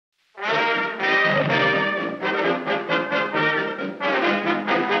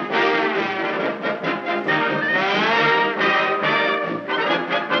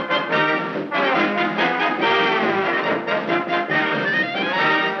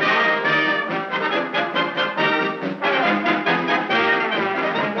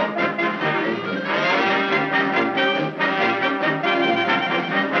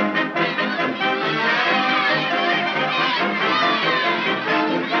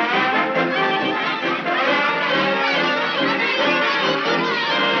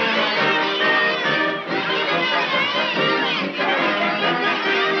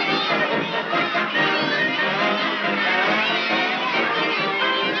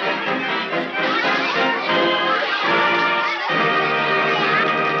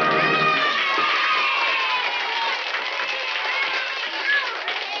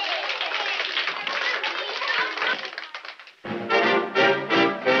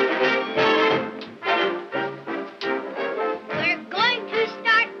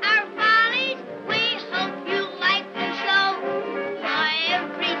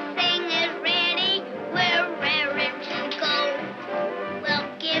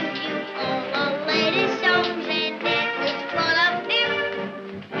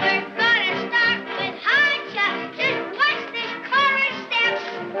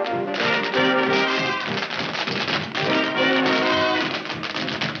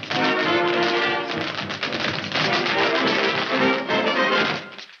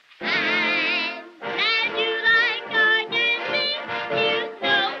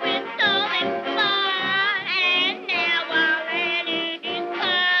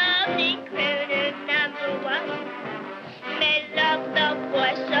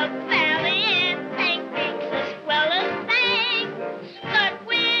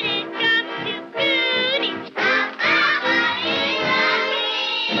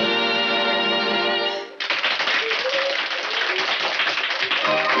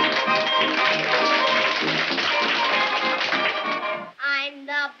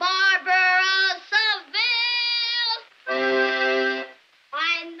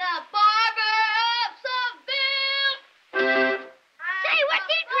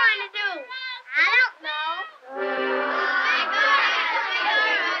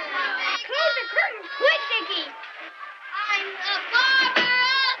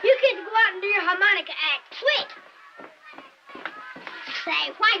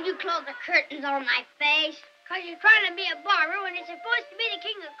you close the curtains on my face? Because you're trying to be a barber when you're supposed to be the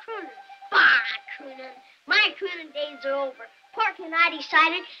king of crooning. Bah, crooning. My crooning days are over. Porky and I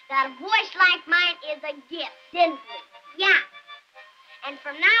decided that a voice like mine is a gift, didn't we? Yeah. And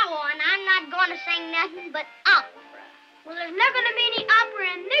from now on, I'm not going to sing nothing but opera. Well, there's not going to be any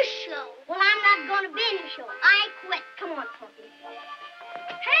opera in this show. Well, I'm not going to be in the show. I quit. Come on, Porky.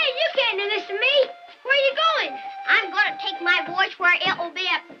 Hey, you can't do this to me. Where are you going? I'm going to take my voice where it will be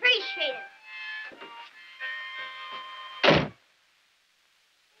appreciated.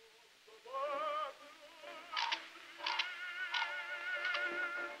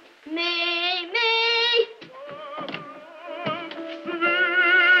 Me.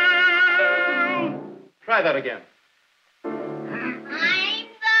 Try that again. I'm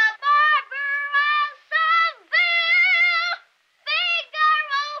the barber of Seville.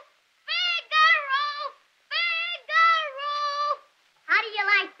 Figaro. How do you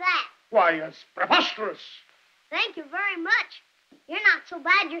like that? Why, it's preposterous. Thank you very much. You're not so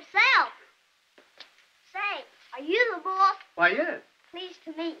bad yourself. Say, are you the boss? Why, yes. Pleased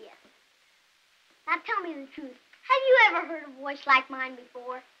to meet you. Now tell me the truth. Have you ever heard a voice like mine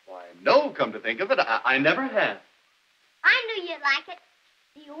before? Why, no, come to think of it, I never have. I knew you'd like it.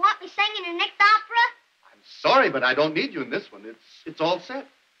 Do you want me singing your next opera? I'm sorry, but I don't need you in this one. It's all set.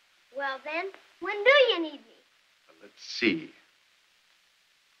 Well, then, when do you need me? Well, let's see.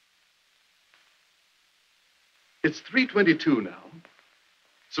 It's 3:22 now.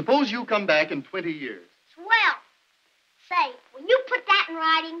 Suppose you come back in 20 years. Swell. Say, will you put that in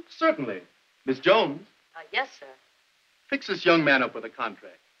writing? Certainly. Miss Jones? Yes, sir. Fix this young man up with a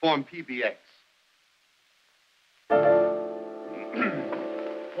contract. Form PBX.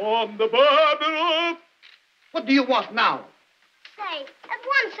 On the border. What do you want now? Say, as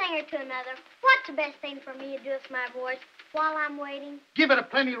one singer to another, what's the best thing for me to do with my voice while I'm waiting? Give it a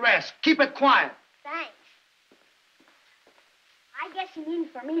plenty rest. Keep it quiet. Thanks. I guess you mean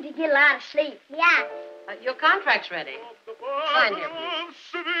for me to get a lot of sleep. Yeah. Your contract's ready. Sign here,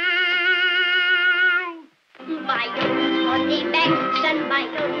 please. By your body back, sun by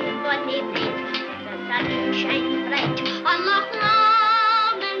your body back. The sun shines bright on the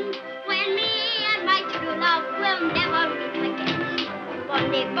moment when me and my true love will never meet again.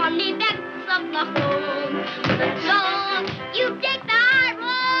 Bonnie backs of the home. So you take the high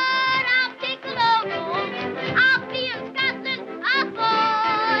road, I'll take the low road. I'll be in Scotland, I'll go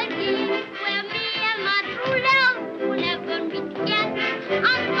where me and my true love will never meet again.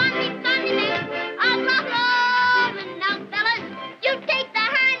 On Bonnie back of the home. You take the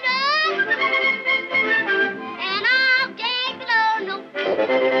high note, and I'll take the low note.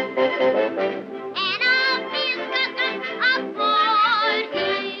 And I'll be in Scotland, I'll board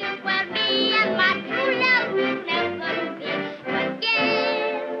here, where me and my true love will never meet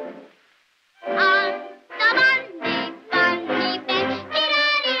again. On the Bunny bench,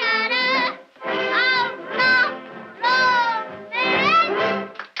 dee-da-dee-da-da, oh, no,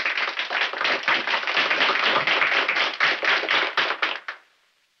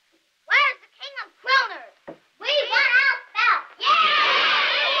 Where's the king of crooners? We want Alfalfa. Yeah!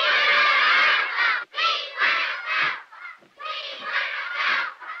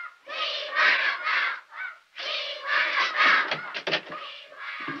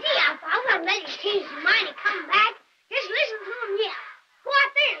 Gee, Alfalfa, let you change your mind and come back. Just listen to him yell. Go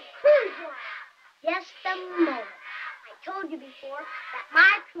out there and croon for him. Just a moment. I told you before that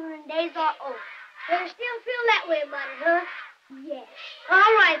my crooning days are over. You still feel that way about it, huh? Yes.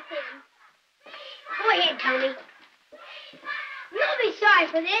 All right, then. Go ahead, Tony. You'll be sorry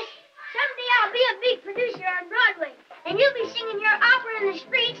for this. Someday I'll be a big producer on Broadway, and you'll be singing your opera in the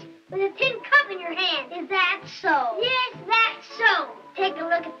streets with a tin cup in your hand. Is that so? Yes, that's so. Take a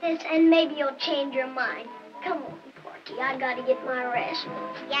look at this, and maybe you'll change your mind. Come on, Porky. I gotta get my rest.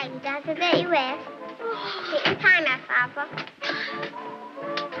 Yeah, you got to get your rest. Take your time, Alfalfa.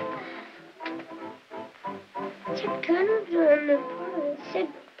 Said kind of said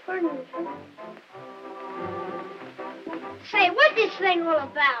pardon. Say, what's this thing all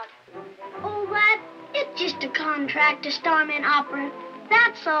about? Oh, that? It's just a contract to star me in opera.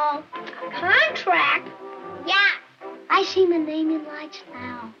 That's all. A contract? Yeah. I see my name in lights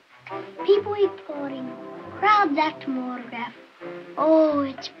now. People applauding. Crowds after my autograph. Oh,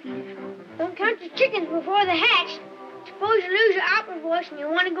 it's beautiful. Don't count your chickens before they hatch. Suppose you lose your opera voice and you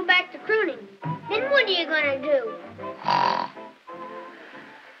want to go back to crooning. Then what are you going to do?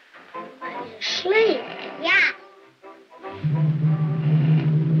 He's asleep. Yeah.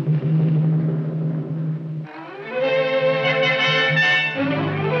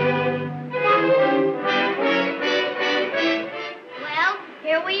 Well,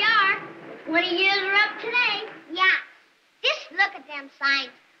 here we are.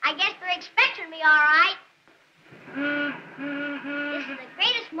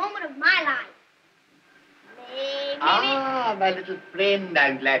 moment of my life. Maybe. Ah, my little friend,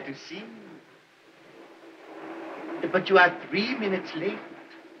 I'm glad to see you. But you are 3 minutes late.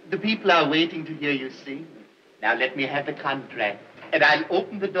 The people are waiting to hear you sing. Now let me have the contract, and I'll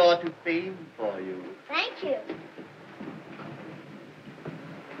open the door to fame for you. Thank you.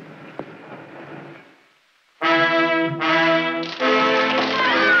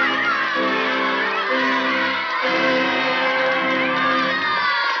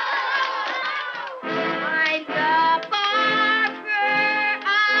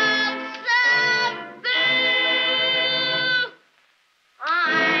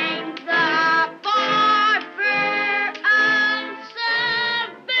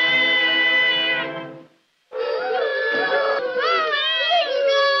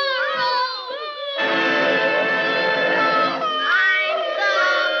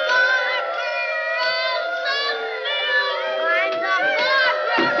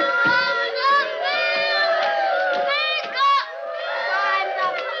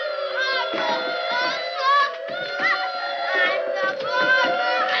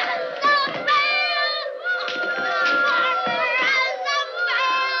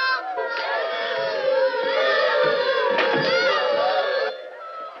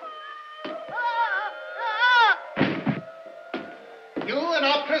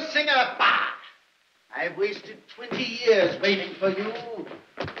 I've wasted 20 years waiting for you.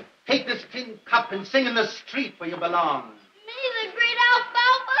 Take this tin cup and sing in the street where you belong. Me, the great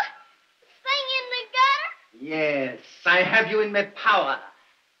Alfalfa? Sing in the gutter? Yes, I have you in my power.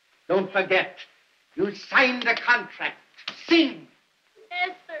 Don't forget, you signed a contract. Sing.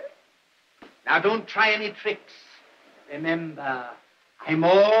 Yes, sir. Now, don't try any tricks. Remember, I'm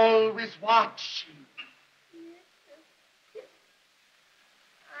always watching.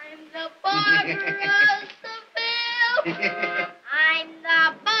 I'm the barber of Seville. I'm the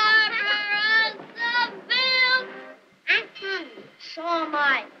barber of Seville. So am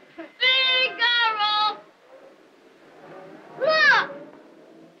I. Figaro. Look.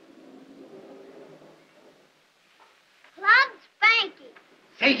 Club Spanky.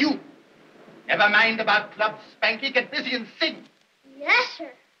 Say you. Never mind about Club Spanky. Get busy and sing. Yes,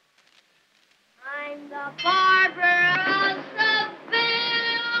 sir. I'm the barber of Seville.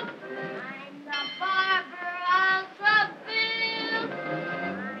 I'm the barber of Seville.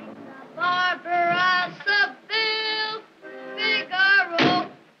 I'm the barber of Seville. Figaro,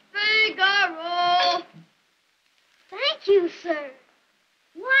 Figaro. Thank you, sir.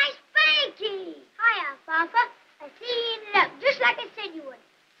 Why, Spanky. Hi, Alfalfa. I see you ended up just like I said you would,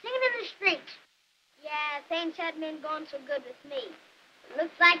 singing in the streets. Yeah, things hadn't been going so good with me.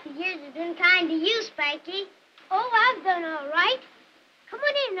 Looks like the years have been kind to you, Spanky. Oh, I've done all right. Come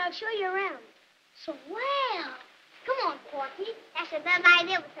on in and I'll show you around. Swell. Come on, Porky. That's a bad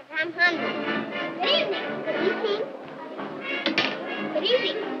idea because I'm hungry. Good evening. Good evening. Good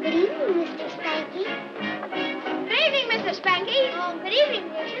evening. Good evening, Mr. Spanky. Good evening, Mr. Spanky. Oh, good evening,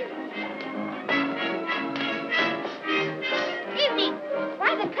 Richard. Good evening. Why,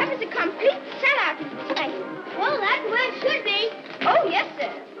 the cut is a complete sellout, Mr. Spanky. Well, that's where it should be. Oh, yes,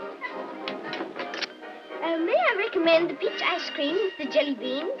 sir. May I recommend the peach ice cream with the jelly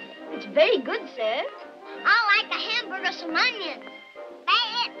beans? It's very good, sir. I like a hamburger with some onions. That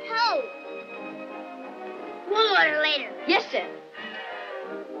it, too. We'll order later. Yes, sir.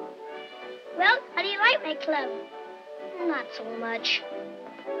 Well, how do you like my club? Not so much.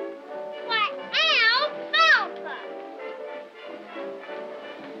 Why, Alfalfa!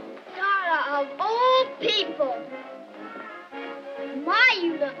 Daughter of old people. My,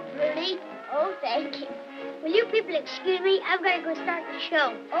 you look pretty. Oh, thank you. Will you people excuse me? I've got to go start the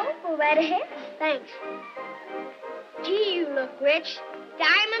show. Oh, go right ahead. Thanks. Gee, you look rich.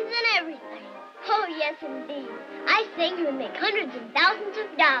 Diamonds and everything. Oh, yes, indeed. I think you would make hundreds and thousands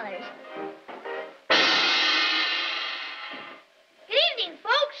of dollars. Good evening,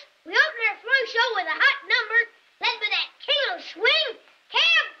 folks. We opened our floor show with a hot number led by that king of swing,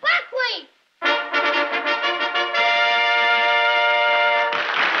 Camp Buckwheat.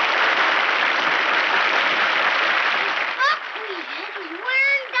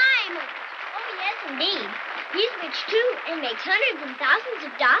 Indeed. He's rich, too, and makes hundreds and thousands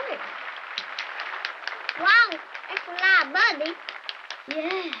of dollars. Wow, that's a lot of money.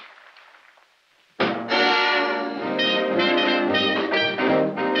 Yeah.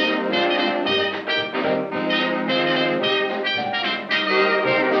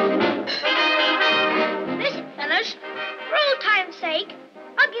 Listen, fellas, for old time's sake,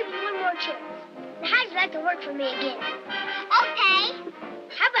 I'll give you one more chance. Now, how'd you like to work for me again? Okay.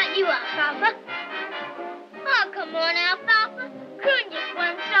 How about you, Alfalfa? Oh, come on, Alfalfa. Croon just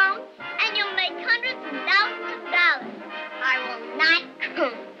one song.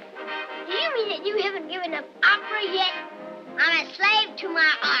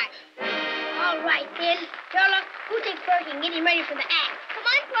 for the act. Come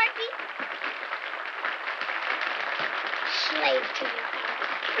on, Porky. Slave to your act.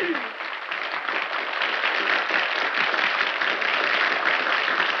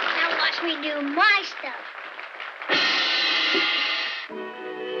 Now watch me do my stuff.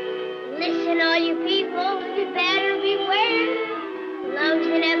 Listen, all you people, you better beware. Love's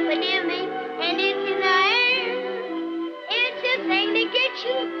an epidemic, and it's in the air. It's a thing that gets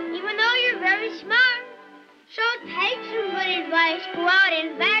you, even though you're very smart. So take some good advice, go out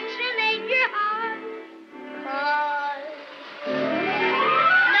and vaccinate your heart. 'Cause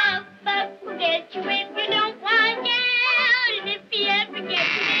love bug will get you if you don't watch out. And if he ever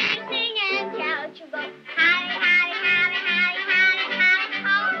gets you, then you sing and shout. You go, howdy, howdy, howdy, howdy, howdy, howdy,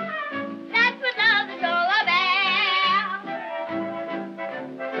 ho. That's what love is all about.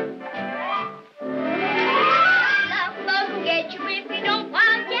 Love bug will get you if you don't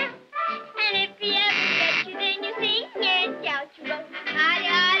watch out. And if he ever gets you, then you sing and shout. You go, howdy,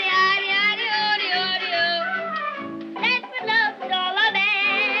 howdy, howdy, howdy, howdy, howdy, ho. That's what love is all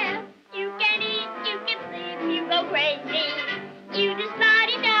about. You can eat, you can sleep, you go crazy. You just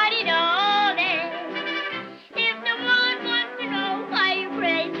la-di-da-di-do there. If no one wants to know why you're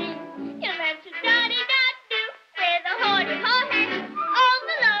crazy, you'll answer da-di-da-do with a hoity-ho hand. All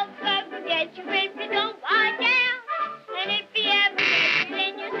the love bug will get you if you don't watch out. And if he ever gets you,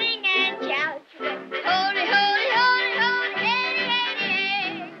 then you sing and shout. You go, holy, holy, holy, holy, hey, hey,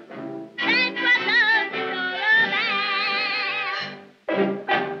 hey. That's what love is all about.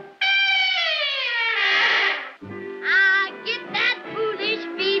 I get that foolish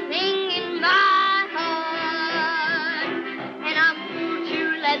feeling in my heart, and I'm fool to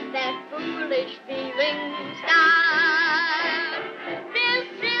let that foolish feeling start. This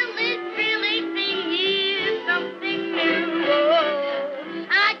silly, silly thing is something new.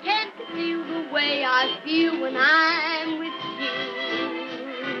 I can't conceal the way I feel when I'm with you.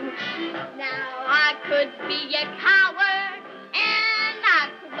 Now I could be a coward, and I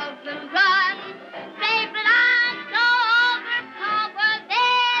could love and run. Say, but I'm so overpowered,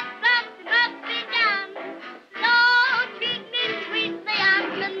 there's something must be done. So treat me sweetly, I'm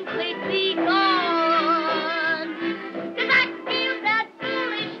completely gone. 'Cause I can feel that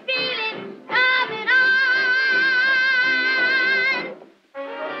foolish feeling coming on.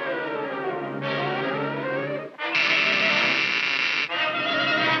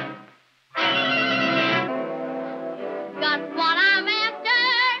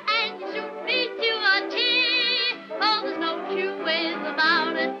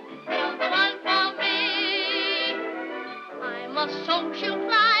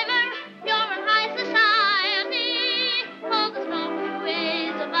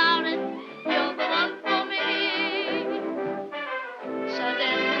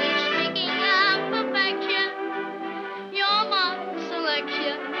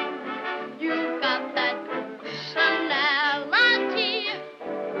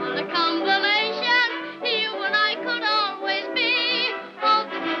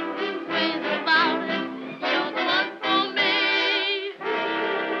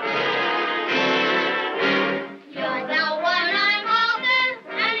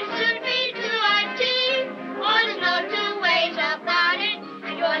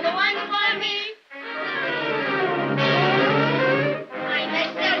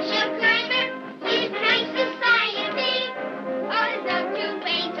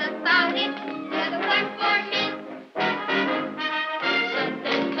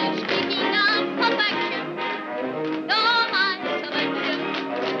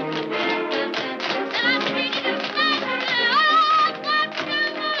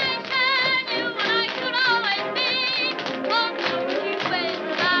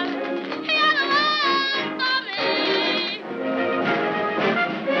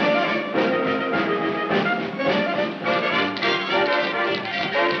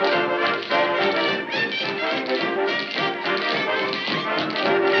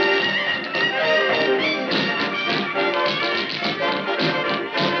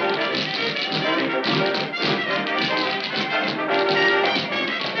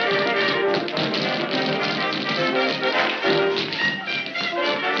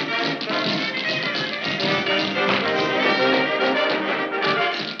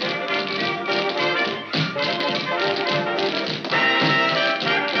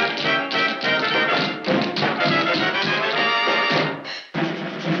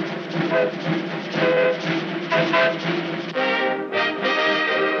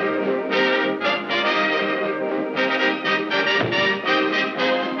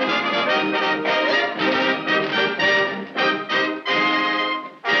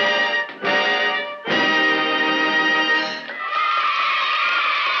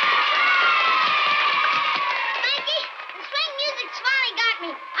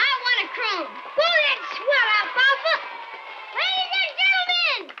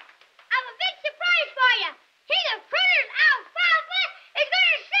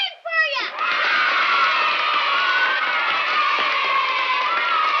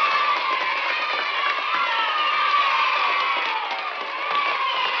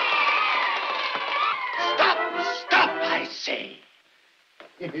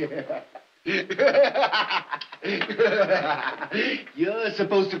 You're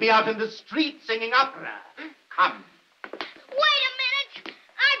supposed to be out in the street singing opera. Come. Wait a minute.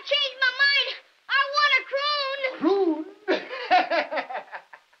 I've changed my mind. I want a croon. Croon?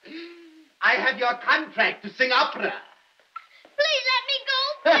 I have your contract to sing opera. Please let me go.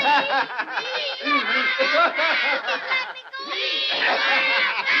 Please. Please let me go. Please.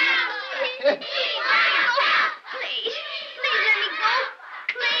 Please. Please let me go.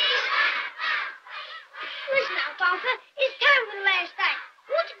 Please. Listen, Alfalfa. It's time for the last act.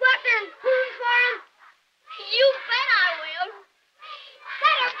 Won't you go out there and croon for him? You bet I will.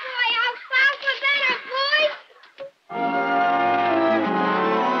 Better boy, Alfalfa. Better boy.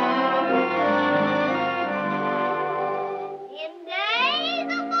 In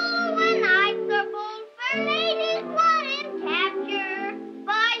days of old, when nights are bold, fair ladies won in capture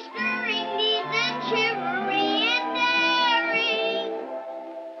by stirring deeds and chivalry and daring.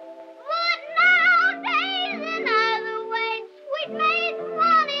 But nowadays, in other ways, sweet maids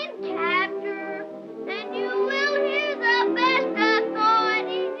won in capture, and you will hear the best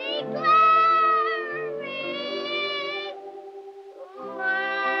authorities declaring.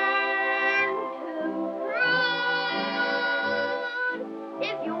 Learn to croon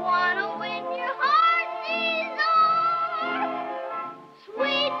if you want to win your heart's desire.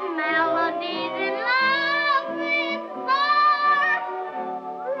 Sweet melodies in love inspire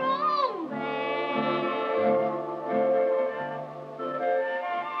romance.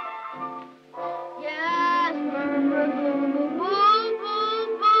 Yes, boo, boo,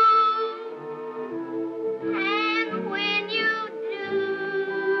 boo. And when you do,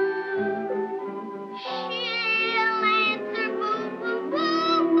 she'll answer boo, boo,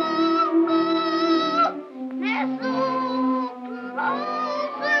 boo, boo, boo. Nestle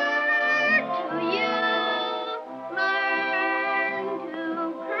closer to you. Learn to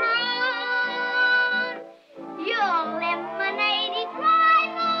croon. You'll eliminate each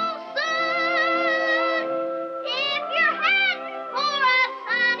rival soon. If you're heading for a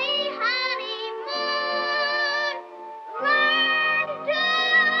sunny honeymoon, learn to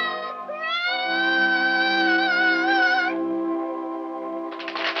croon.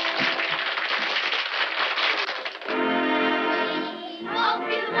 Hope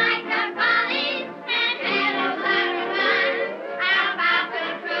you like our follies and had a lot of fun. Alfalfa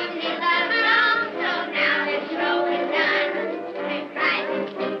croons he loves it all, so now this show is done. And try to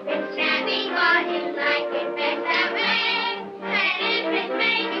keep it snappy, 'cause you like it best that way. And if it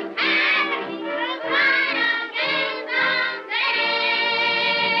makes you happy, you'll try again someday.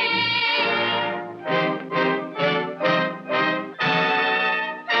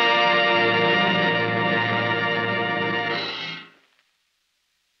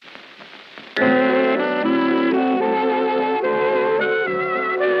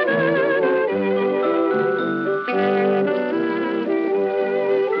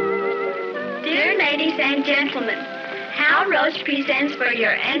 Dear ladies and gentlemen, Hal Roach presents for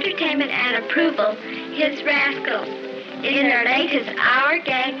your entertainment and approval his Rascals in their latest hour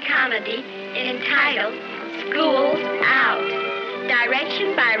gag comedy entitled School's Out.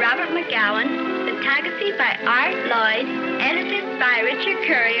 Direction by Robert McGowan, photography by Art Lloyd, edited by Richard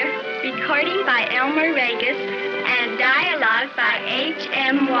Currier, recording by Elmer Regis, and dialogue by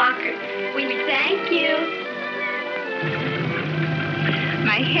H.M. Walker. We thank you.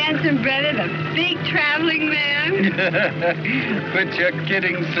 My handsome brother, the big traveling man. Quit your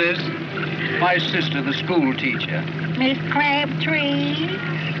kidding, sis. My sister, the school teacher. Miss Crabtree.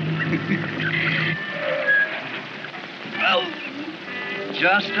 Well,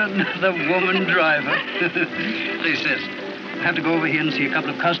 just another woman driver. Say, sis, I have to go over here and see a couple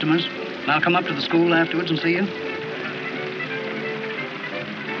of customers. And I'll come up to the school afterwards and see you.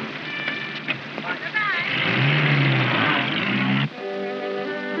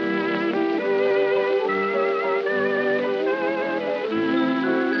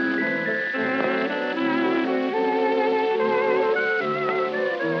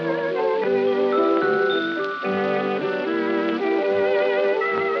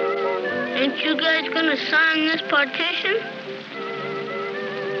 Ain't you guys gonna sign this partition?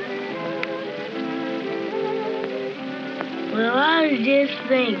 Well, I was just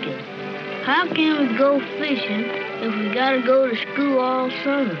thinking, how can we go fishing if we gotta go to school all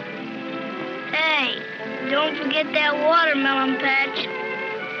summer? Hey, don't forget that watermelon patch.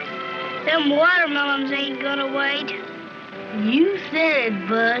 Them watermelons ain't gonna wait. You said it,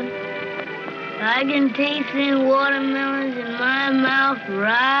 Bud. I can taste them watermelons in my mouth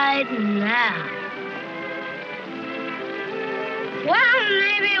right now. Well,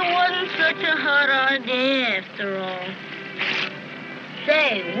 maybe it wasn't such a hard idea after all.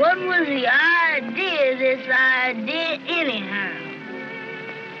 Say, what was the idea of this idea anyhow?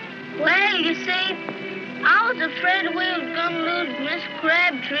 Well, you see, I was afraid we was going to lose Miss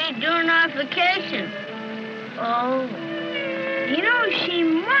Crabtree during our vacation. Oh. You know, she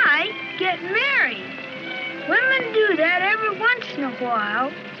might get married. Women do that every once in a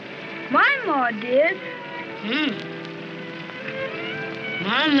while. My ma did.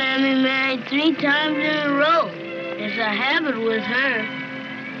 My mammy married 3 times in a row. It's a habit with her.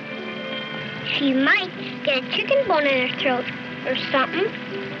 She might get a chicken bone in her throat or something.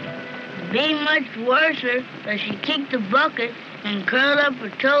 Be much worser if she kicked the bucket and curled up her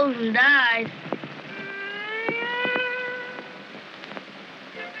toes and died.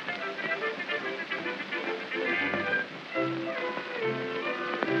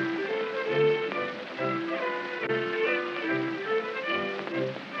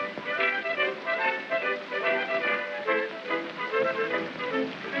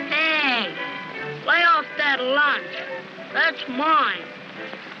 Hey, lay off that lunch. That's mine.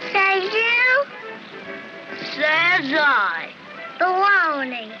 Says you? Says I.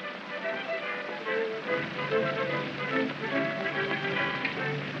 Baloney.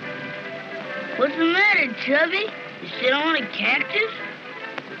 What's the matter, Chubby? You sit on a cactus?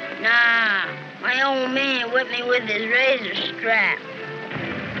 Nah, my old man whipped me with his razor strap.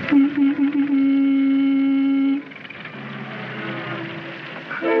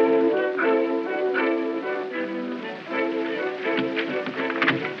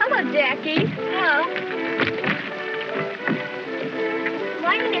 Hello, Jackie. Hello.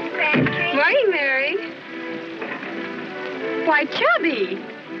 Morning, Miss Crabtree. Morning, Mary. Why, Chubby,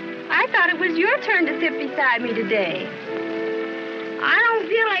 I thought it was your turn to sit beside me today. I don't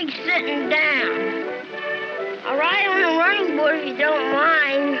feel like sitting down. I'll ride on the running board if you don't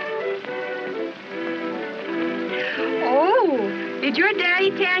mind. Oh, did your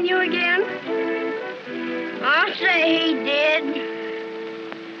daddy tan you again? I'll say he did.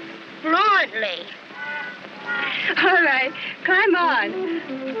 Fluently. All right, climb on.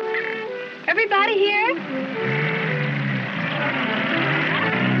 Everybody here?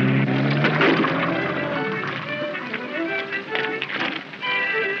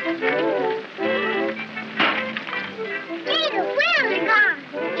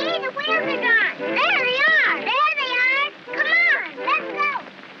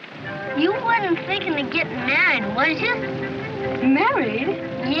 Married, was you? Married?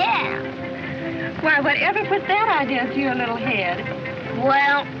 Yeah. Why, whatever put that idea into your little head?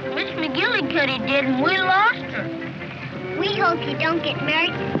 Well, Miss McGillicuddy did, and we lost her. We hope you don't get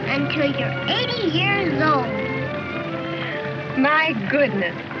married until you're 80 years old. My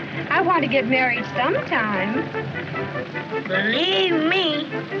goodness. I want to get married sometime. Believe me,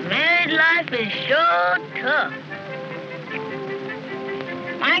 married life is sure tough.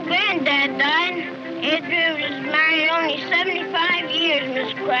 My granddad died. Adrian was married only 75 years,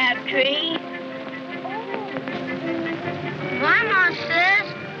 Miss Crabtree. My mom says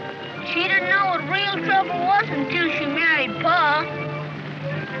she didn't know what real trouble was until she married Pa.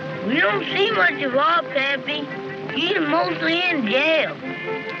 We don't see much of our Pappy. He's mostly in jail.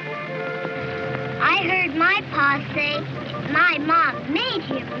 I heard my pa say my mom made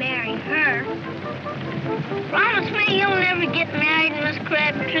him marry her. Promise me you'll never get married, Miss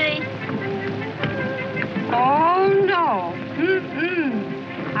Crabtree. Oh, no.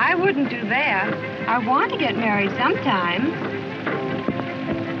 I wouldn't do that. I want to get married sometime.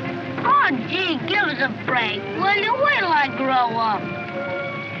 Oh, gee, give us a break, will you? Wait till I grow up.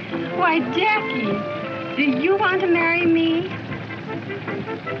 Why, Jackie, do you want to marry me?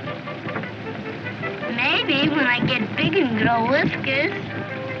 Maybe when I get big and grow whiskers.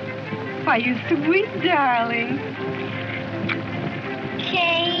 Why, you sweet darling.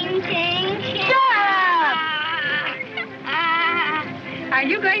 Ching, ching, ching. Shut up! Are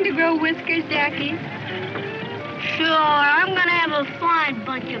you going to grow whiskers, Jackie? Sure, I'm going to have a fine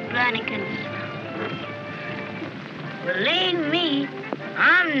bunch of Brannikins. Believe me,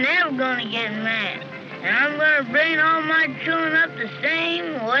 I'm never going to get mad. And I'm going to bring all my children up the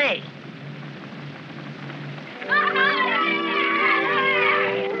same way.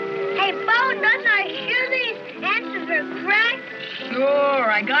 Hey, Bo, doesn't our shoelace answers are correct?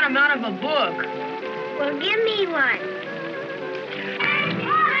 Sure, I got them out of a book. Well, give me one.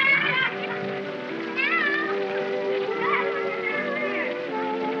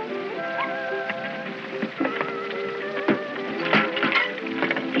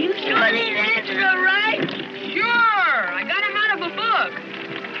 You sure these answers are right? Sure, I got them out of a book.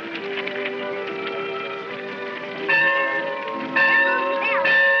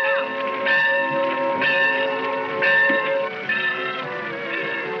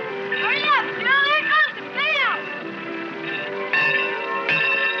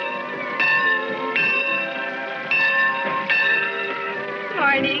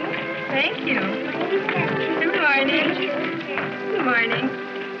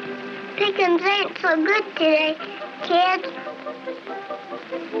 pickings ain't so good today, kids.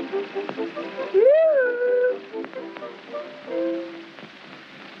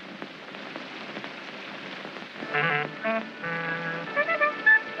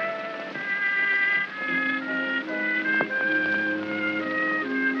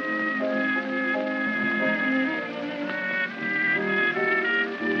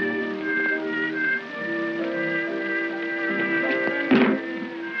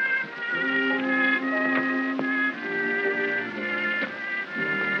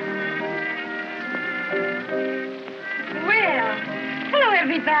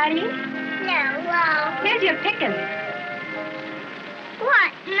 Everybody. Hello. Here's your pickings.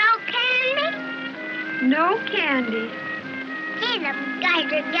 What, no candy? No candy. Gee, them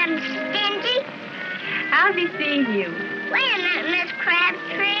guys are getting stingy. I'll be seeing you. Wait a minute, Miss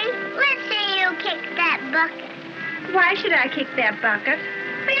Crabtree. Let's see you kick that bucket. Why should I kick that bucket?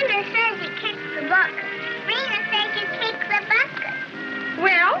 Brenda says you kick the bucket. Rena says you kick the bucket.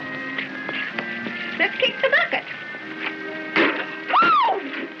 Well, let's kick the bucket.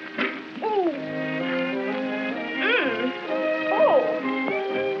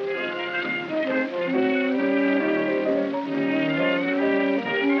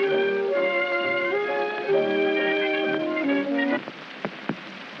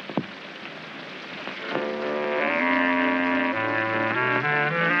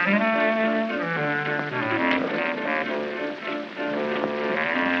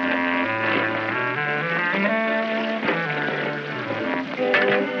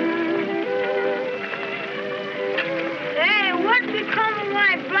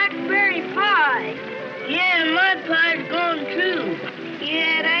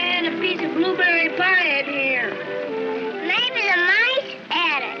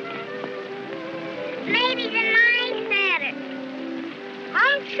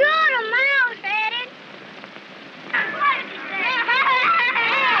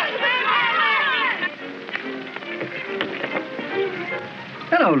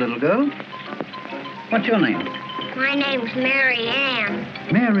 Hello, little girl. What's your name? My name's Mary Ann.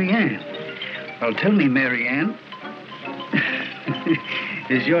 Mary Ann. Well, tell me, Mary Ann.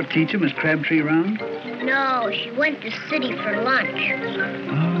 Is your teacher, Miss Crabtree, around? No, she went to city for lunch.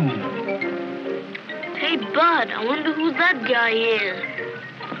 Oh. Hey, Bud, I wonder who that guy is.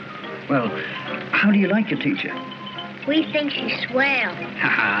 Well, how do you like your teacher? We think she's swell.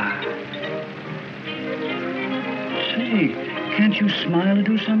 Ha-ha. Say, can't you smile or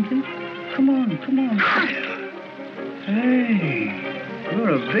do something? Come on, come on. Hey, you're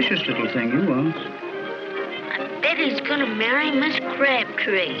a vicious little thing, you are. I bet he's gonna marry Miss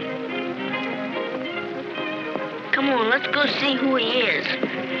Crabtree. Come on, let's go see who he is.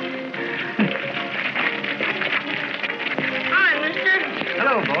 Hi, mister.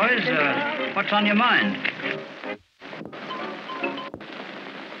 Hello, boys. What's on your mind?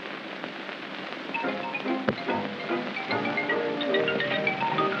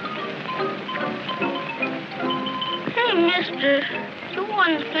 Mister, you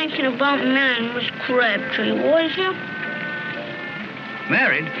weren't thinking about marrying Miss Crabtree, was you?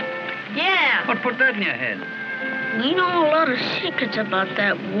 Married? Yeah. What put that in your head? We know a lot of secrets about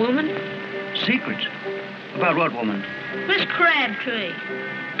that woman. Secrets? About what woman? Miss Crabtree.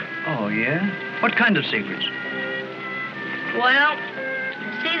 Oh, yeah? What kind of secrets? Well,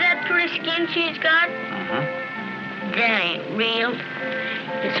 see that pretty skin she's got? Uh-huh. That ain't real.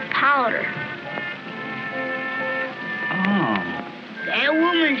 It's powder. Oh. That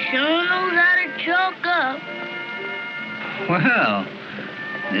woman sure knows how to chalk up. Well,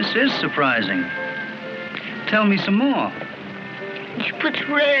 this is surprising. Tell me some more. She puts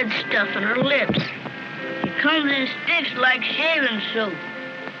red stuff in her lips. It comes in sticks like shaving soap.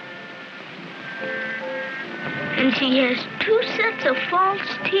 And she has 2 sets of false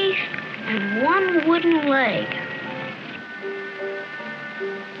teeth and 1 wooden leg.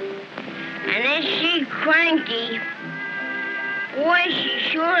 And is she cranky? Boy, she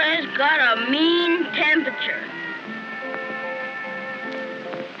sure has got a mean temperature.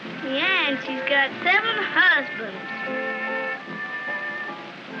 Yeah, and she's got 7 husbands.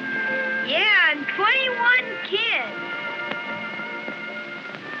 Yeah, and 21 kids.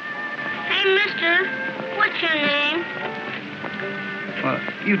 Hey, mister, what's your name? Well,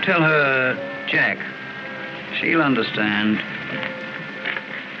 you tell her Jack. She'll understand.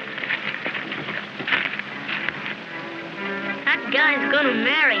 That guy's gonna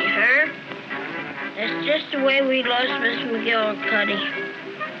marry her. That's just the way we lost Miss McGillicuddy.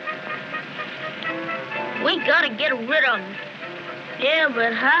 We gotta get rid of him. Yeah,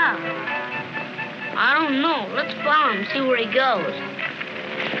 but how? I don't know. Let's follow him, see where he goes.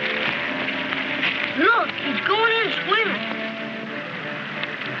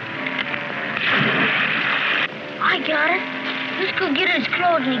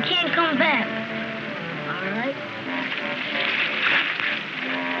 clothes and he can't come back. All right.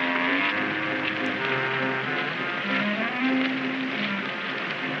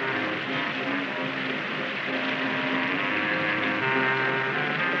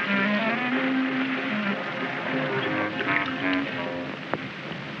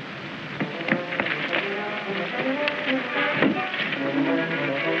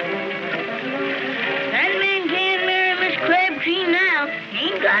 That man can't marry Miss Crabtree now. He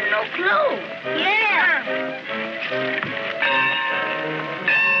ain't got no clothes. Yeah.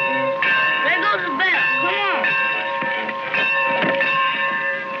 There goes the bell. Come on.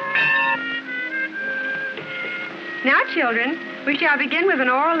 Now, children, we shall begin with an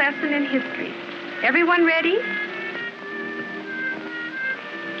oral lesson in history. Everyone ready?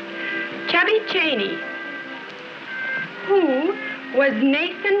 Chubby Cheney. Who was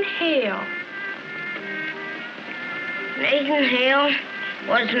Nathan Hale? Nathan Hale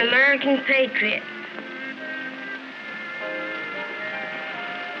was an American patriot.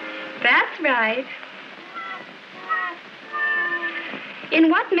 That's right. In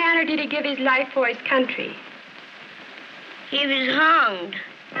what manner did he give his life for his country? He was hanged.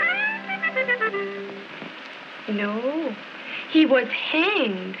 No, he was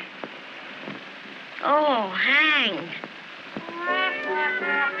hanged. Oh, hanged.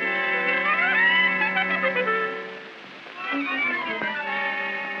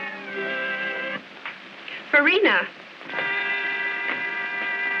 Farina.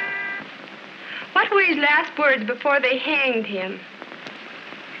 What were his last words before they hanged him?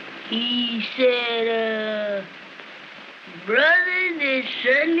 He said, brother, there's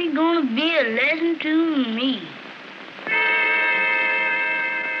certainly going to be a lesson to me.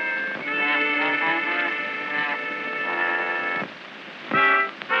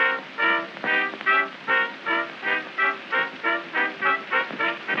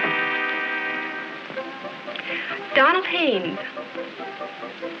 Donald Haynes.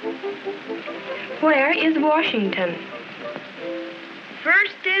 Where is Washington?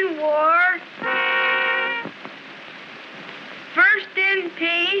 First in war, first in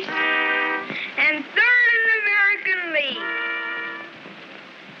peace, and third in the American League.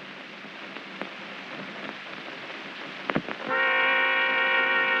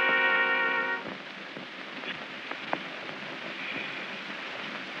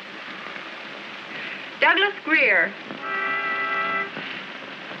 Douglas Greer.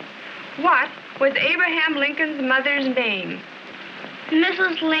 What was Abraham Lincoln's mother's name?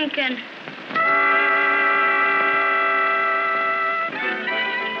 Mrs. Lincoln.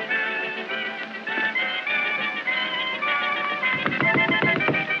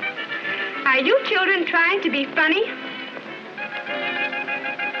 Are you children trying to be funny?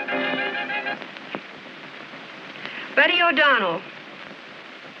 Buddy O'Donnell.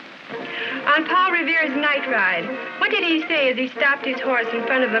 On Paul Revere's night ride, what did he say as he stopped his horse in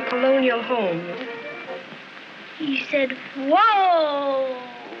front of the colonial homes? He said, whoa!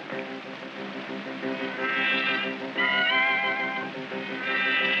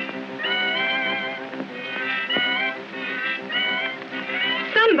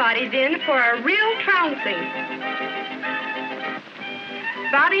 Somebody's in for a real trouncing.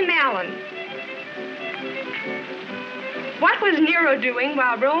 Bobby Mallon. What was Nero doing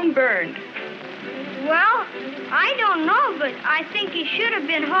while Rome burned? Well, I don't know, but I think he should have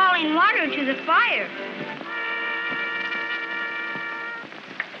been hauling water to the fire.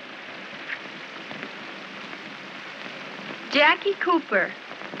 Jackie Cooper.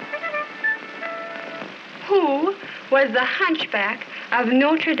 Who was the hunchback of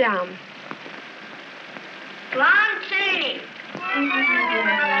Notre Dame? Lon Chaney.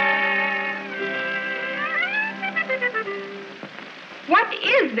 What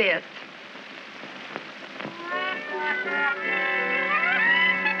is this?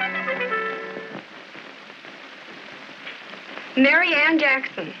 Mary Ann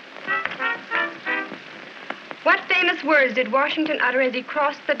Jackson. What famous words did Washington utter as he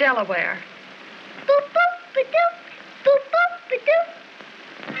crossed the Delaware? Boop, boop, ba-doop. Boop, boop, ba-doop.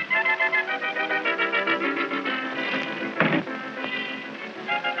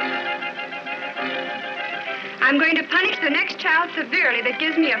 I'm going to punish the next child severely that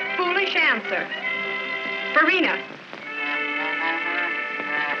gives me a foolish answer. Farina.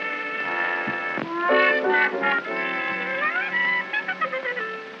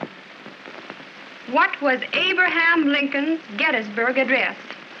 What was Abraham Lincoln's Gettysburg Address?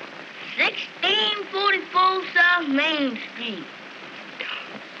 1644 South Main Street.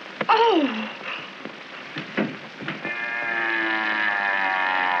 Oh!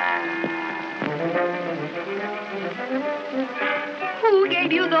 Who gave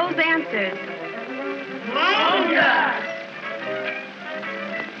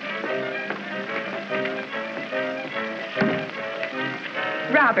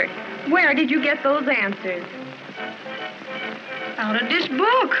Robert, where did you get those answers? Out of this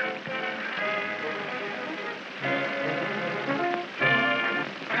book.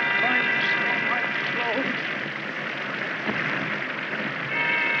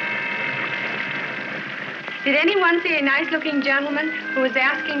 Did anyone see a nice-looking gentleman who was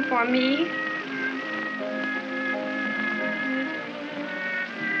asking for me?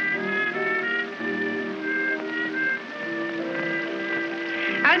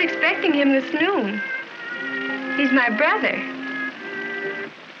 I was expecting him this noon. He's my brother.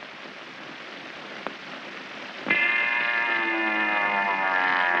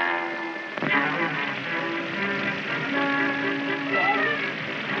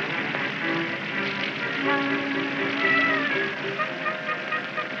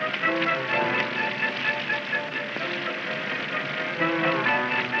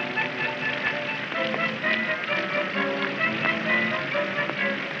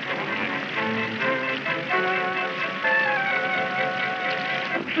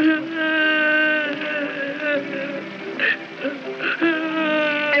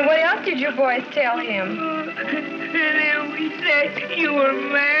 And what else did your boys tell him? And then we said you were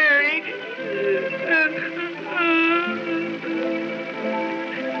married.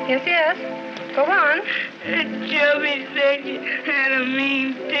 Yes. Go on. And Chubby said you had a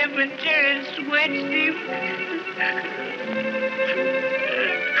mean temperature and switched him.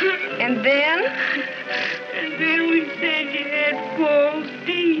 And then? And then we said you had false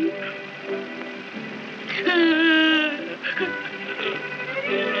teeth.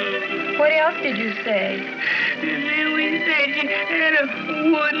 What else did you say? And then we said you had a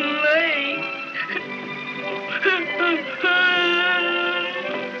wooden leg.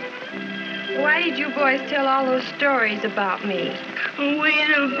 Why did you boys tell all those stories about me?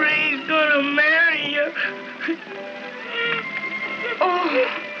 We're afraid he's gonna marry you.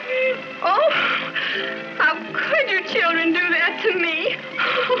 Oh, how could you children do that to me?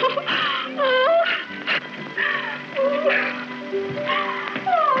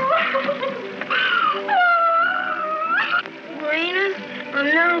 Lena, I'm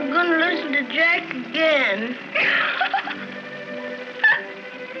never gonna listen to Jack again.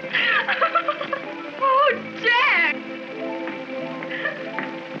 Oh, Jack!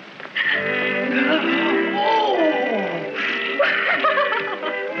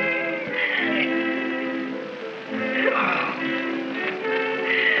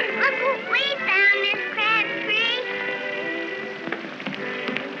 Look what we found, Miss Crabtree.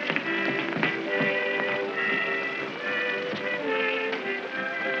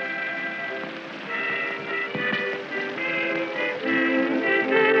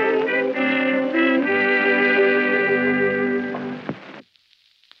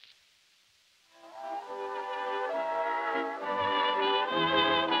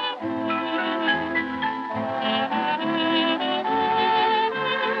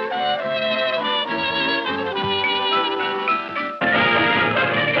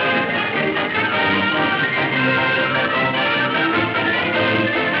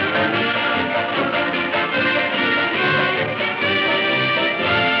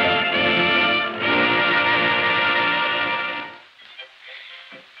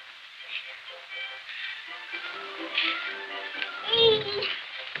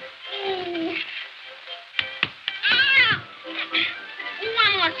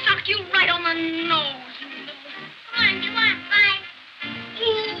 You right on the nose. Come on, you want a fight?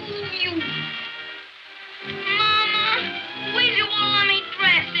 You. Mama, Weezy won't let me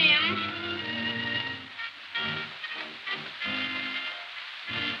dress him.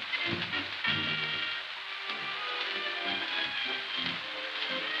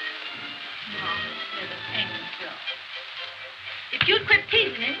 If you'd quit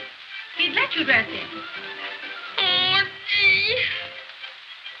teasing him, he'd let you dress him. Oh, gee.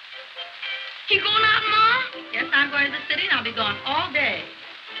 You going out, Ma? Yes, I'm going to the city, and I'll be gone all day.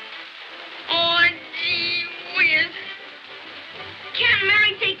 Oh, gee whiz. Can't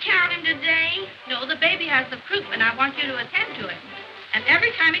Mary take care of him today? No, the baby has the croup, and I want you to attend to it. And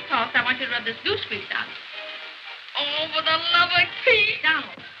every time he coughs, I want you to rub this goose grease out. Oh, for the love of Pete.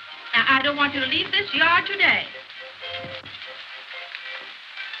 Donald, now, I don't want you to leave this yard today.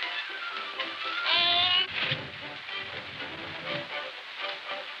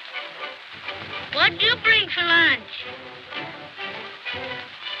 What'd you bring for lunch?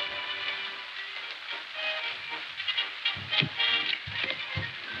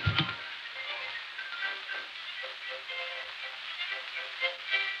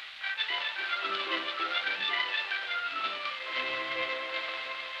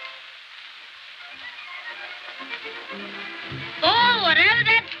 Oh, whatever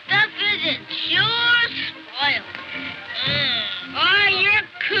that sure spoiled. Oh, you're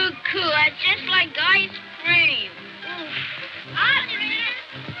cuckoo. That's just like ice cream.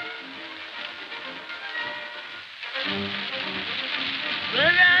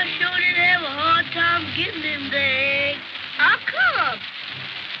 But I sure did have a hard time getting them there eggs. How come?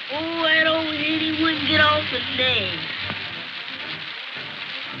 Oh, that old lady wouldn't get off the name.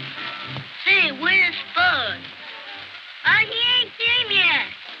 Say, where's Spud? He ain't came yet.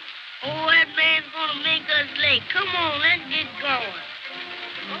 Oh, that man's gonna make us late. Come on, let's get going.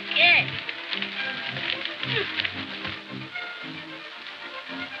 Okay.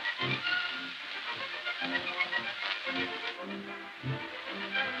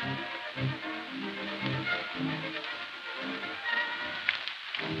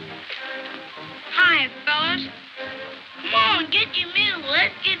 Hi, fellas. Come on, get your meal.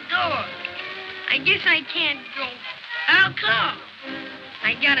 Let's get going. I guess I can't go. How come?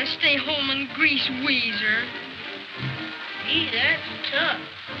 I gotta stay home and grease Weezer. Gee, that's tough.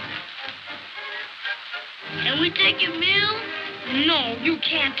 Can we take your mule? No, you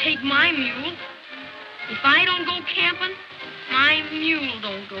can't take my mule. If I don't go camping, my mule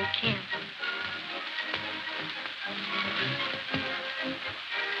don't go camping.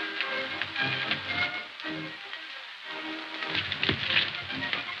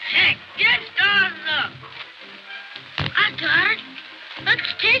 Heck, get started up. I got it.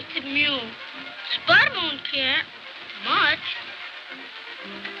 Let's take the mule. Spud won't care much.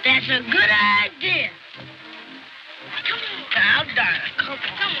 That's a good idea. Come on. Now, darling, come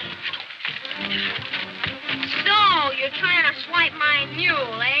on. So, you're trying to swipe my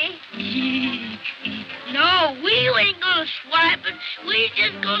mule, eh? No, we ain't gonna swipe it. We're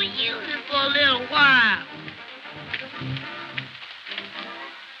just gonna use it for a little while.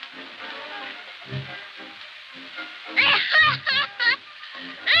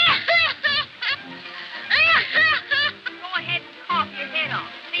 Go ahead and cough your head off.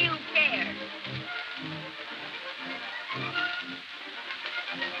 See who cares.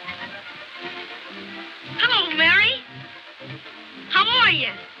 Hello, Mary. How are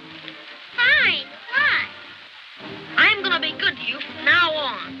you? Fine. Why? I'm gonna be good to you from now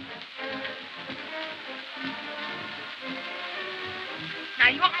on. Now,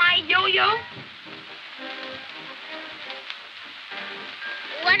 you want my yo-yo?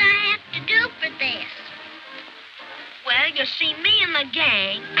 What I have to do for this? Well, you see, me and the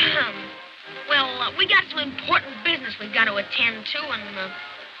gang, we got some important business we've got to attend to, and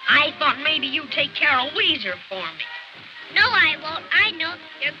I thought maybe you'd take care of Weezer for me. No, I won't. I know.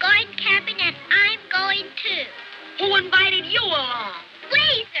 You're going camping, and I'm going too. Who invited you along?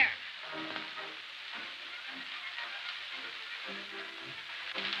 Weezer!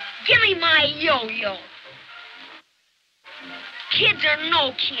 Give me my yo-yo. Kids are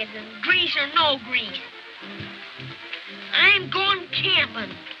no kids, and grease are no grease. I'm going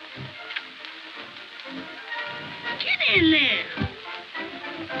camping. Get in there.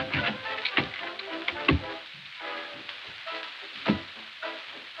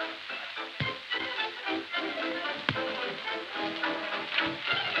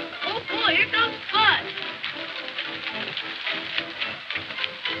 Oh, boy, here comes Bud.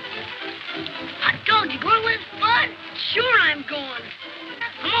 I told you, going with Bud? Sure I'm going.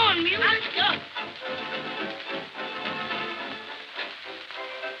 Come on, Mule, let's go.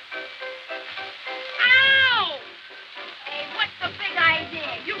 Ow! Hey, what's the big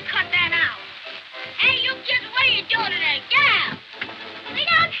idea? You cut that out. Hey, you kids, what are you doing today? Get out! We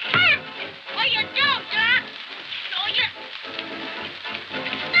don't have to. Well, you do, Doc. So you...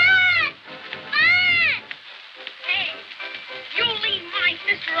 Bud! Bud! Hey, you leave my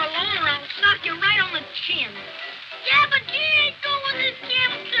sister alone or I'll sock you right on the chin. Yeah, but she ain't going this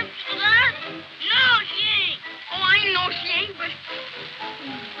camp trip with us. No, she ain't. Oh, I know she ain't, but...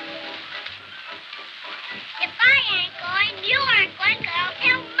 If I ain't going, you aren't going, 'cause I'll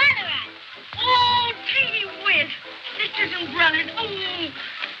tell Mother us. Oh, gee whiz. Sisters and brothers. Oh.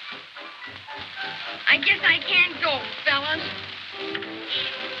 I guess I can't go, fellas.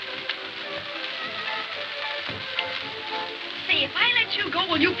 Say, if I let you go,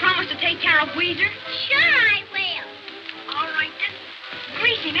 will you promise to take care of Weezer? Sure I will. All right, then.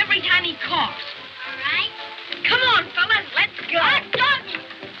 Grease him every time he coughs. All right? Come on, fellas, let's go. Doggy.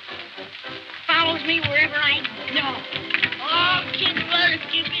 Follows me wherever I go. Oh, kid brothers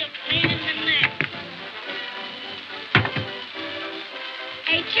give me a pain in the neck.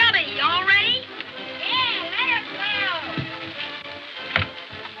 Hey, Chubby, you all ready? Yeah, let her go.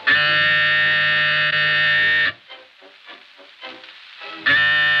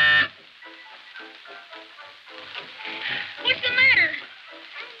 What's the matter?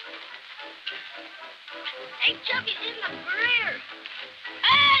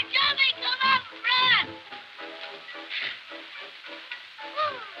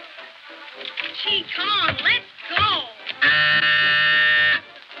 Gee, come on, let's go.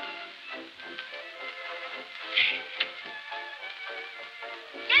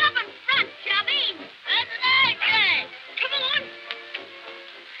 Get up in front, Chubby. That's right, Dad. Come on.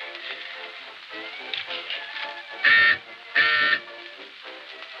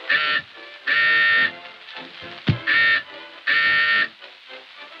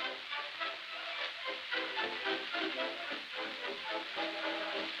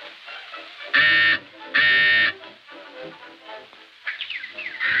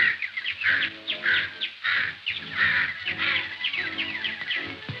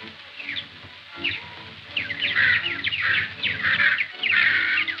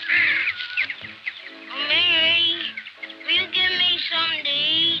 Mary, will you give me something to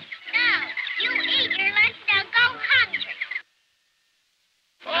eat? No, you eat your lunch, now go hungry.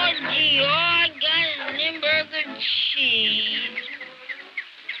 Oh, gee, all I got is Limburger cheese.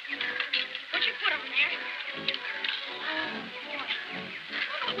 What you put on there? Oh, boy.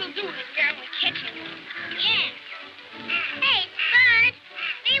 What we'll do is grab the kitchen. Yeah. Hey, Bud,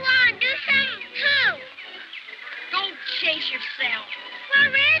 we want to do something too. Don't chase yourself.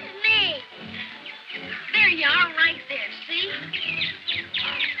 Where is me? There you are, right there, see?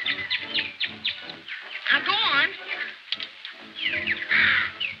 Now go on.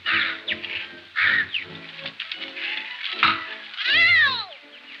 Ow!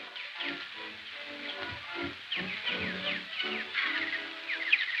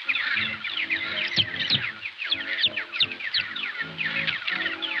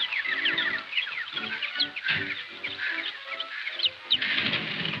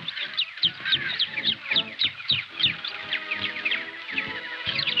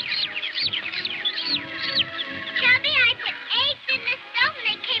 Chubby, I put eggs in the stove and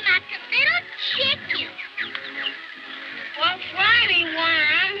they came out to little chickens. Well, fry me one.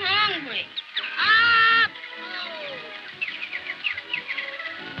 I'm hungry. Ah,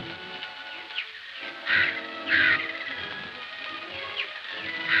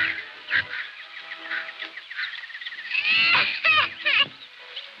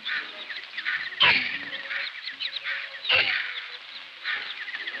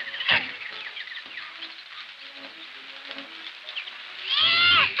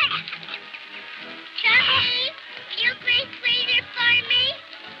 Chubby, you bring freezer for me?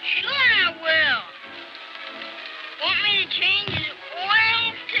 Sure I will. Want me to change his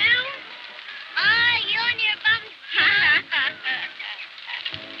oil, too? Oh, you and your bum.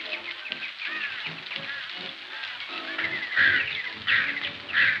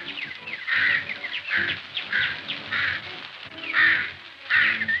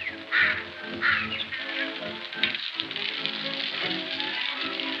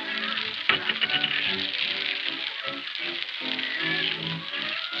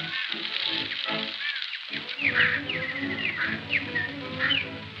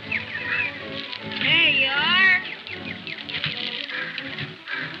 There you are.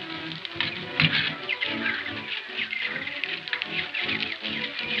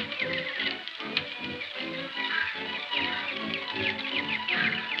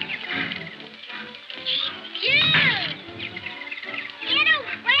 You! Get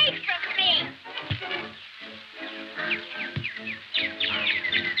away from me!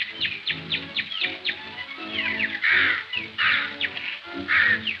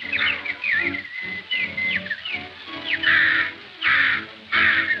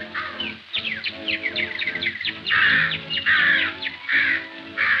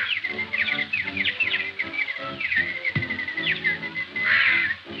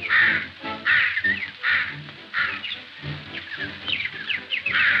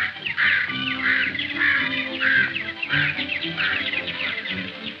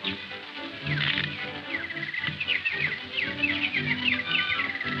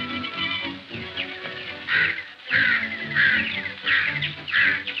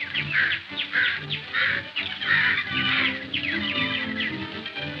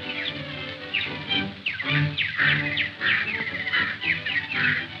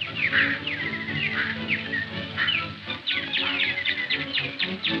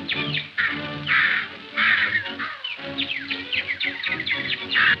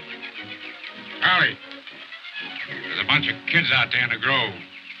 Howdy. There's a bunch of kids out there in the grove.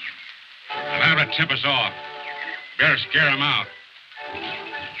 They'll have to tip us off. Better scare them out.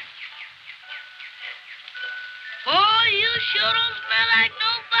 Oh, you sure don't smell like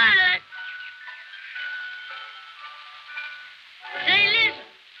no violet. Say, listen,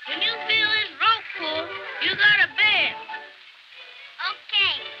 when you feel this rope pull, you got a bed.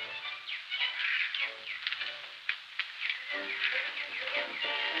 Okay.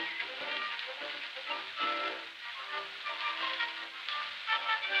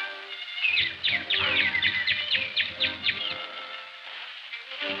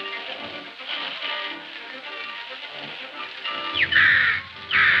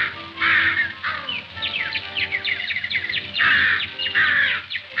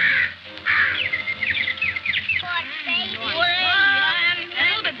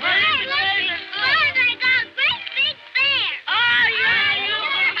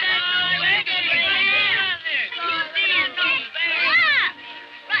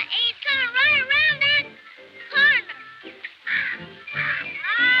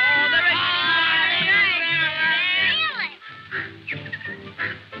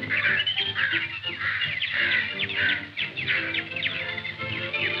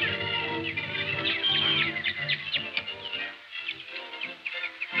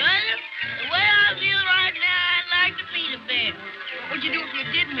 would you do if you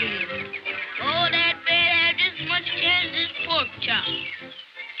did meet him? Oh, that bear had just as much chance as this pork chop.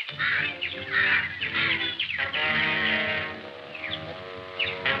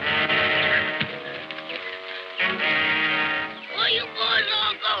 Where you boys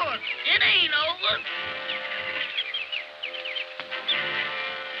all going? It ain't over.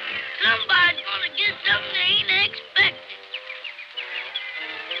 Somebody's gonna get something they ain't expecting.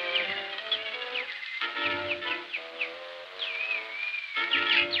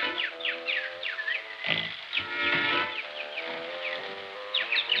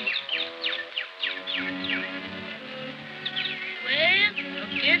 Well,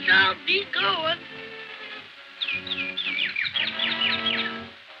 I guess I'll be going.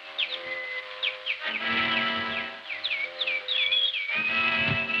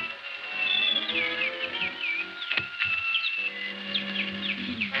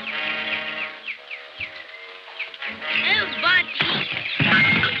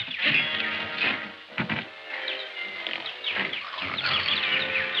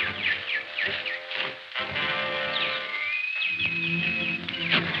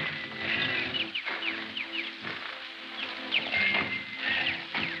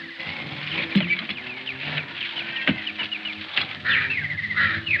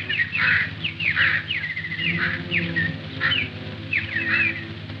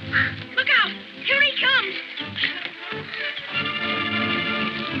 Look out! Here he comes!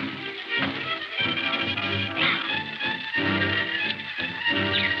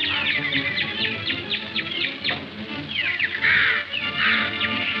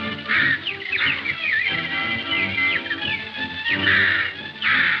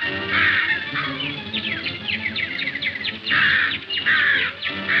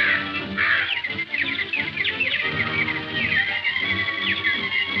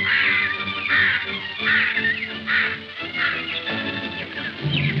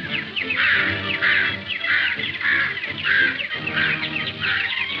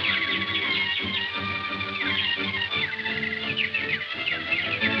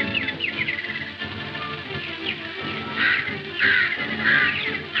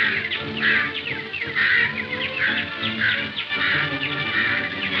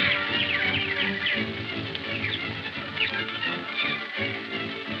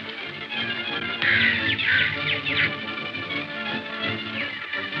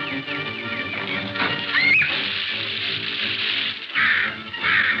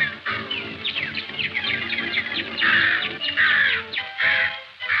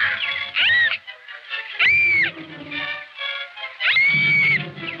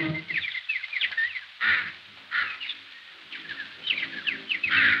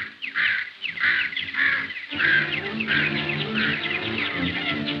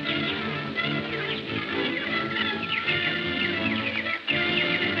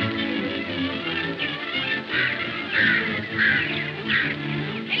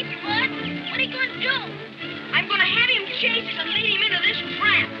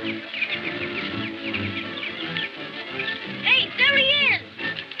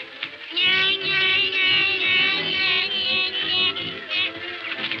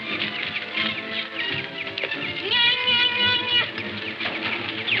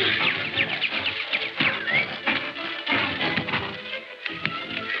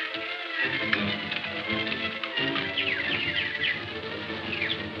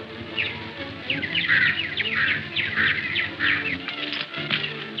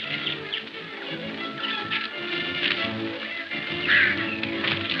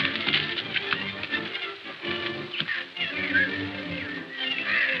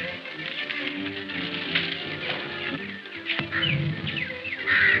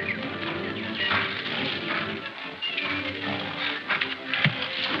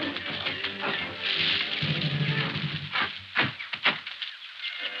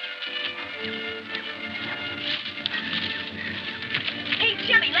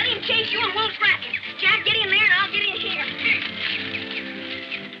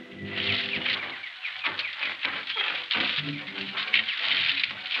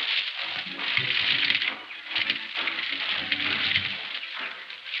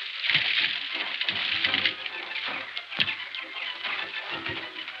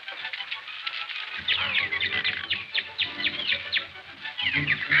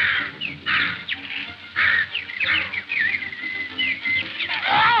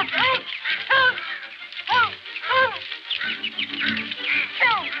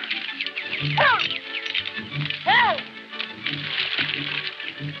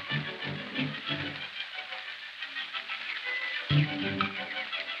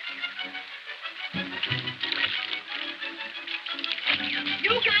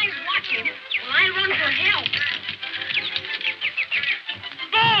 guys watch him while I run for help.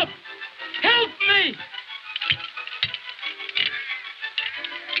 Bob! Help me!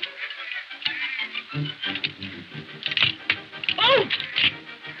 Oh!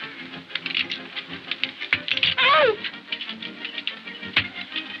 Out!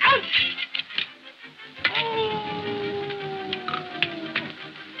 Out! Oh!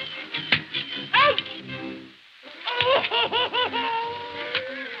 Out! Oh!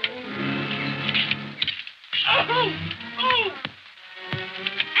 Oh! Oh!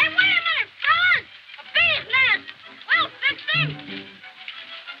 Hey, wait a minute, fellas! A bee's nest! We'll fix him!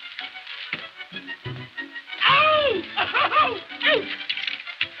 Ow! Ow! Ow!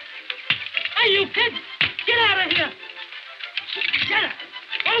 Hey, you kids! Get out of here! Get out!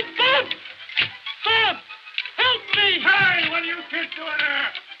 Oh, Bob! Bob! Help me! Hey, what are you kids doing there?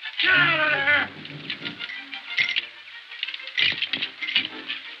 Get out of there!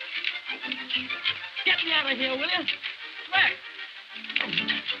 Get me out of here, will you? Quick!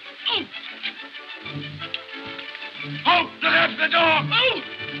 Oh! Halt! That's the dog! Oh!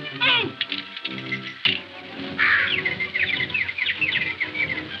 Oh!